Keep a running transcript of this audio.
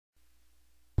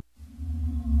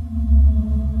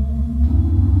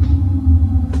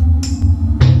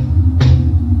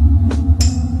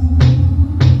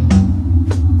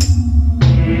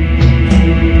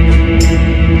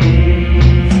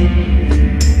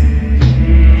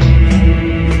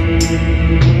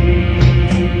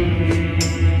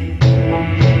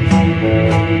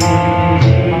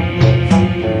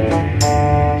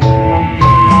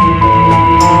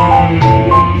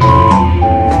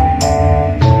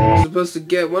supposed to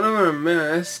get one of our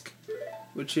masks,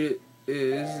 which is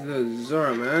the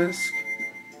Zora mask,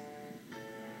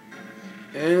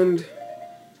 and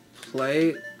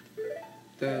play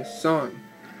the song.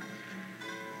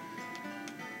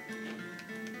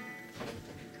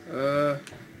 Huh?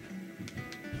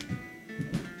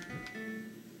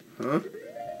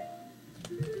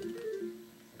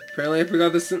 Apparently I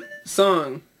forgot the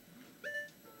song.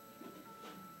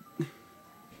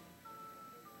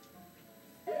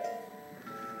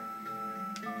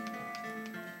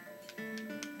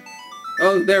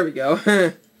 Oh, there we go.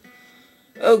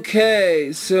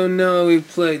 Okay, so now we've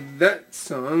played that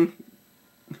song.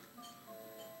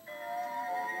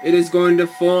 It is going to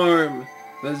form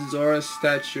the Zora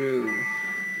statue.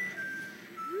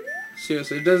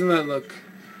 Seriously, doesn't that look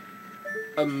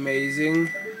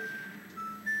amazing?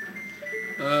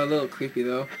 A little creepy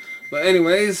though. But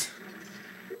anyways,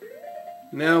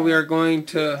 now we are going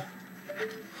to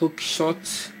hook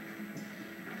shot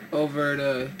over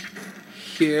to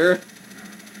here.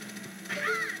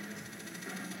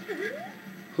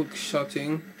 Hook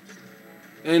shotting.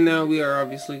 And now we are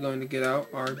obviously going to get out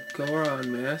our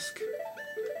Goron mask.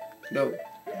 No.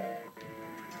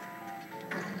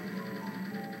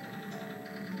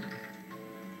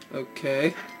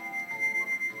 Okay.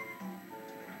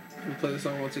 We'll play the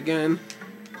song once again.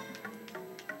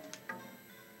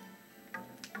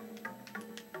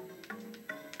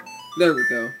 There we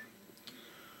go.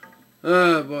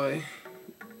 Oh boy.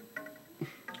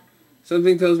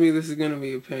 Something tells me this is gonna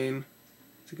be a pain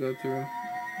to go through.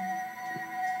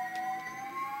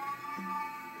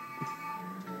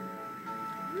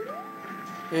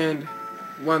 And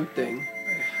one thing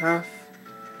I have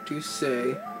to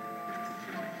say,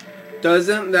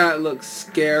 doesn't that look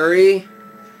scary?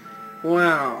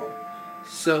 Wow,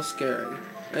 so scary.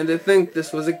 And to think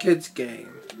this was a kid's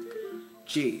game.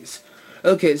 Jeez.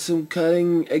 Okay, so I'm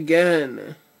cutting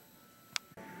again.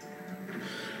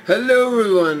 Hello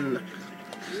everyone!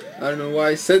 I don't know why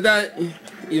I said that,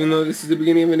 even though this is the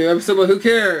beginning of a new episode, but who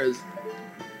cares?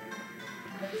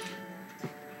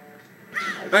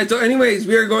 Alright, so anyways,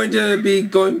 we are going to be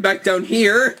going back down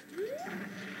here.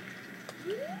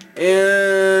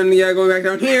 And yeah, going back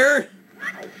down here.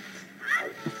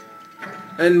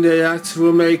 And that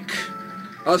will make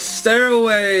a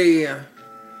stairway.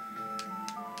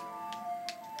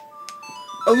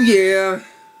 Oh yeah.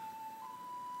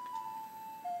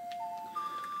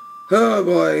 Oh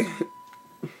boy.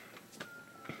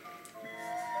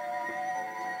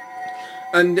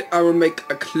 And I will make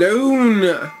a clone.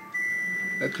 A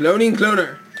cloning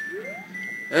cloner.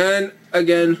 And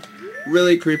again,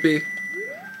 really creepy.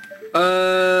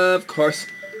 Of course.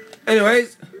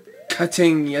 Anyways,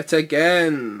 cutting yet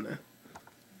again.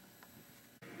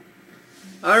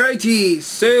 Alrighty,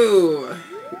 so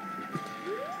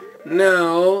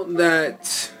now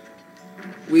that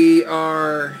we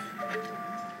are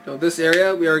this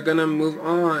area, we are gonna move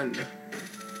on.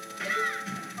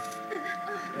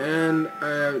 And I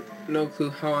have no clue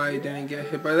how I didn't get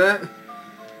hit by that.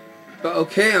 But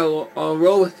okay, I'll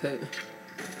roll with it.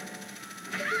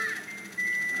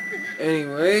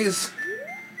 Anyways,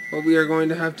 what we are going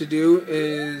to have to do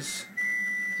is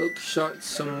hook shot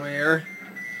somewhere.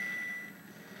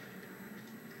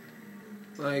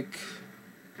 Like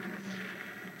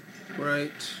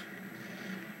right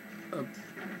about...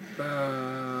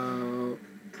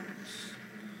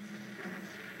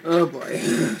 Oh boy.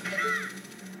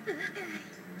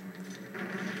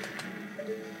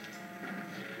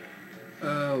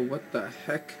 What the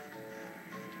heck?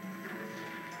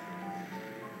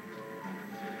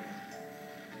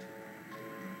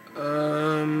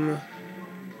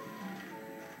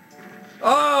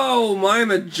 Oh, I'm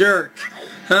a jerk.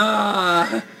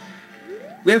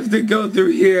 We have to go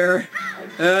through here.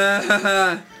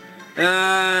 Not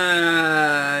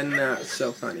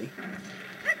so funny.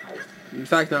 In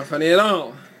fact, not funny at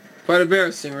all. Quite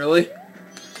embarrassing, really.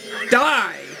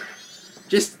 Die!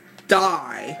 Just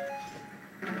die.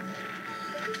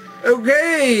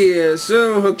 Okay,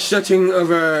 so hook shutting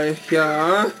over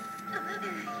here.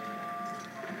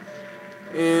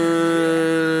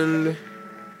 And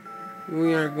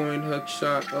we are going to hook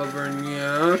shot over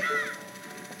here.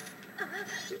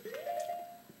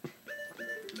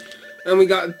 And we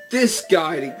got this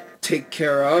guy to take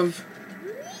care of.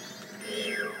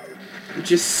 Which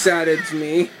just saddens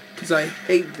me, because I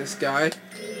hate this guy.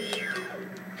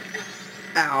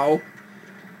 Ow.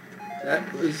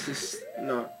 That was just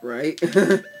not right.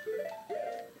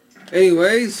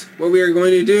 Anyways, what we are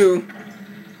going to do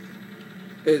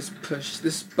is push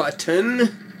this button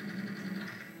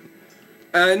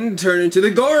and turn into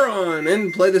the Goron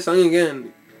and play the song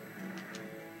again.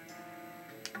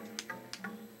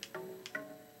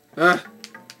 Ah!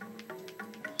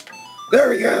 There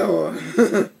we go!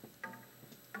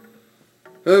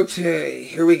 Okay,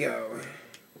 here we go.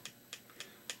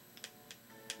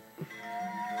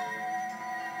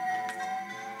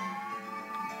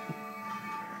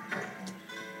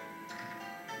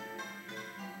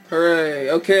 Hooray,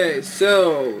 okay,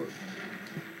 so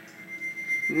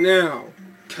now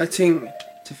cutting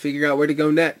to figure out where to go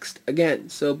next again,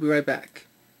 so I'll be right back.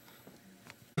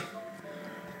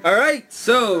 Alright,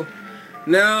 so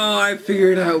now I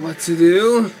figured out what to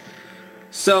do.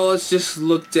 So let's just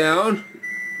look down.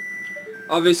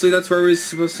 Obviously that's where we're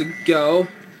supposed to go.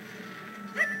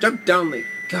 Jump down, Lee.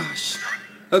 Gosh.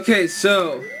 Okay,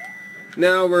 so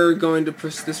now we're going to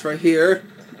push this right here.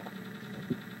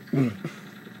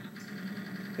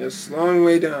 It's a long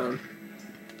way down.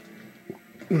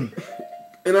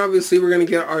 And obviously we're going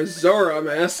to get our Zora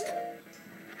mask.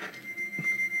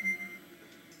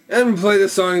 And play the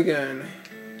song again.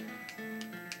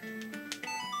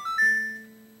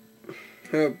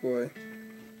 Oh boy.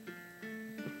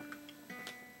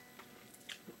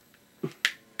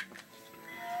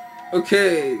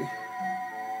 Okay.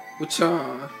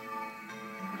 Wacha.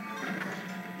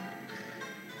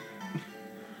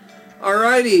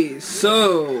 Alrighty,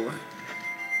 so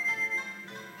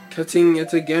cutting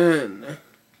it again.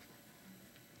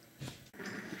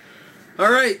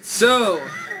 Alright, so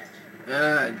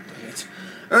dang it.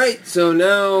 Alright, so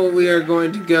now we are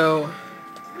going to go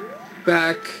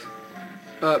back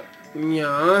up,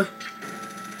 yeah.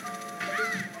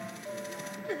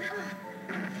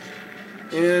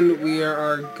 And we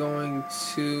are going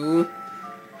to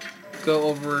go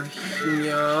over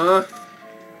here.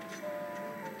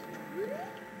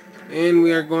 And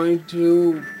we are going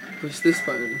to push this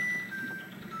button.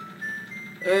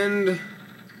 And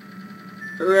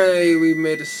hooray, we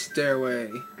made a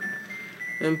stairway.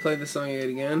 And play the song yet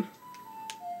again.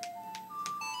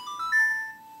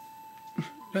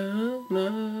 Na, na,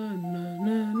 na,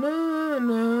 na, na,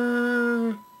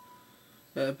 na.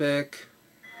 Epic.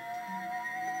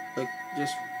 Like,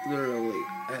 just literally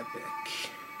epic.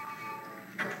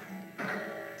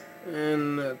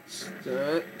 And that's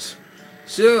that.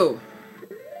 So,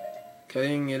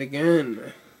 cutting it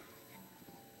again.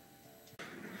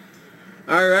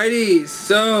 Alrighty,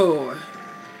 so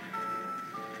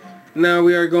now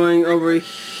we are going over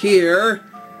here.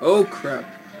 Oh crap.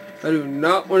 I do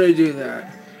not want to do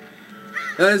that.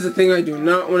 That is the thing I do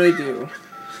not want to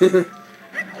do.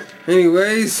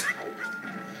 Anyways,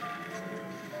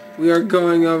 we are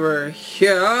going over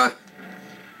here.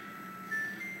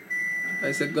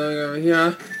 I said going over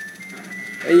here.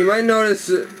 And you might notice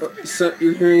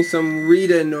you're hearing some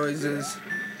Rita noises.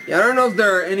 Yeah, I don't know if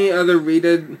there are any other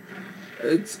Rita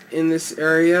in this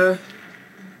area.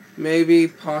 Maybe,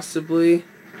 possibly.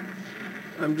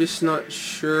 I'm just not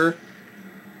sure.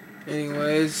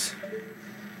 Anyways.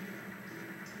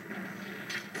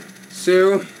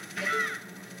 So,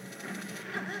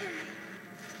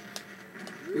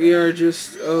 we are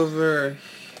just over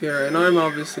here. And I'm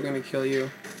obviously going to kill you.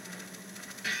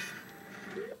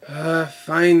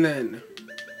 Fine then.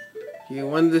 You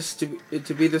want this to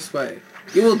be this way.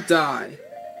 You will die.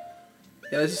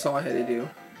 Yeah, that's just all I had to do.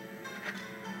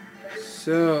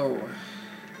 So,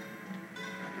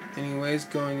 anyways,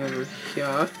 going over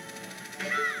here.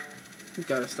 You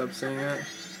gotta stop saying that.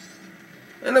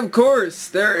 And of course,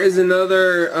 there is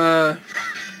another,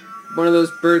 one of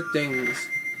those bird things.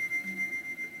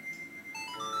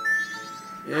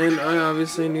 And I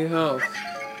obviously need help.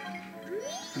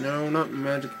 No, not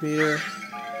magic meter.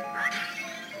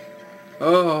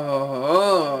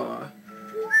 Oh,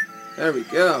 there we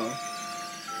go.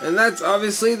 And that's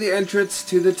obviously the entrance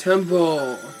to the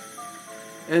temple.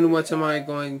 And what am I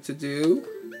going to do?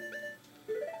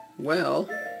 Well,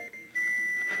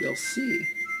 you'll see.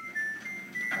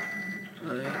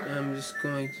 I am just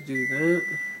going to do that.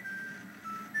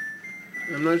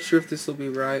 I'm not sure if this will be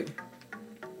right.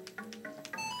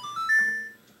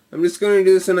 I'm just going to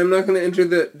do this, and I'm not going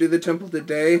to do the temple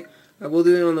today. I will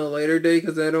do it on a later day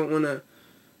because I don't want to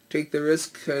take the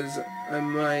risk, because I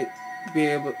might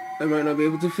not be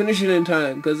able to finish it in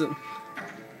time, because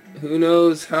who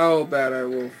knows how bad I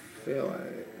will fail at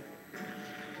it.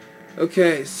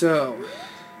 Okay, so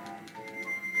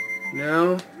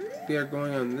now we are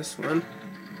going on this one.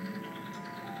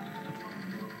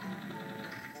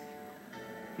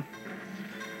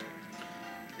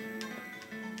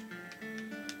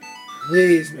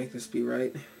 Please make this be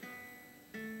right.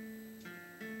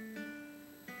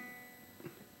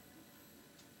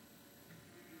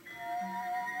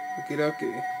 Okie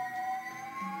dokie.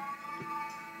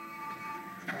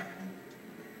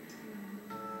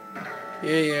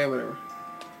 Yeah, whatever.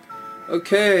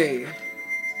 Okay.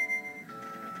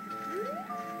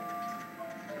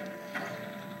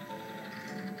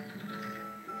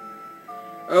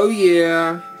 Oh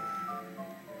yeah.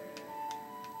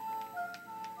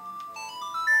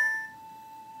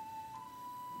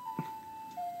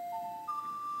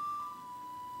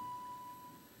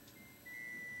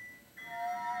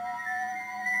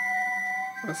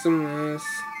 Awesomeness.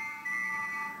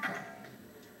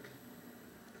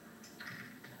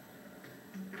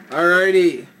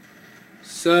 Alrighty.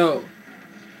 So,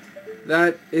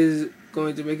 that is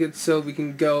going to make it so we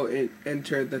can go and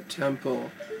enter the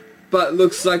temple. But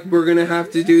looks like we're gonna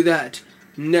have to do that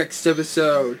next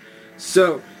episode.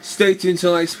 So, stay tuned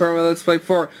till next part of Let's Play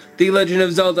for The Legend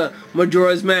of Zelda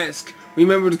Majora's Mask.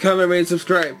 Remember to comment, rate, and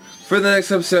subscribe for the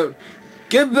next episode.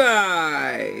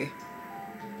 Goodbye!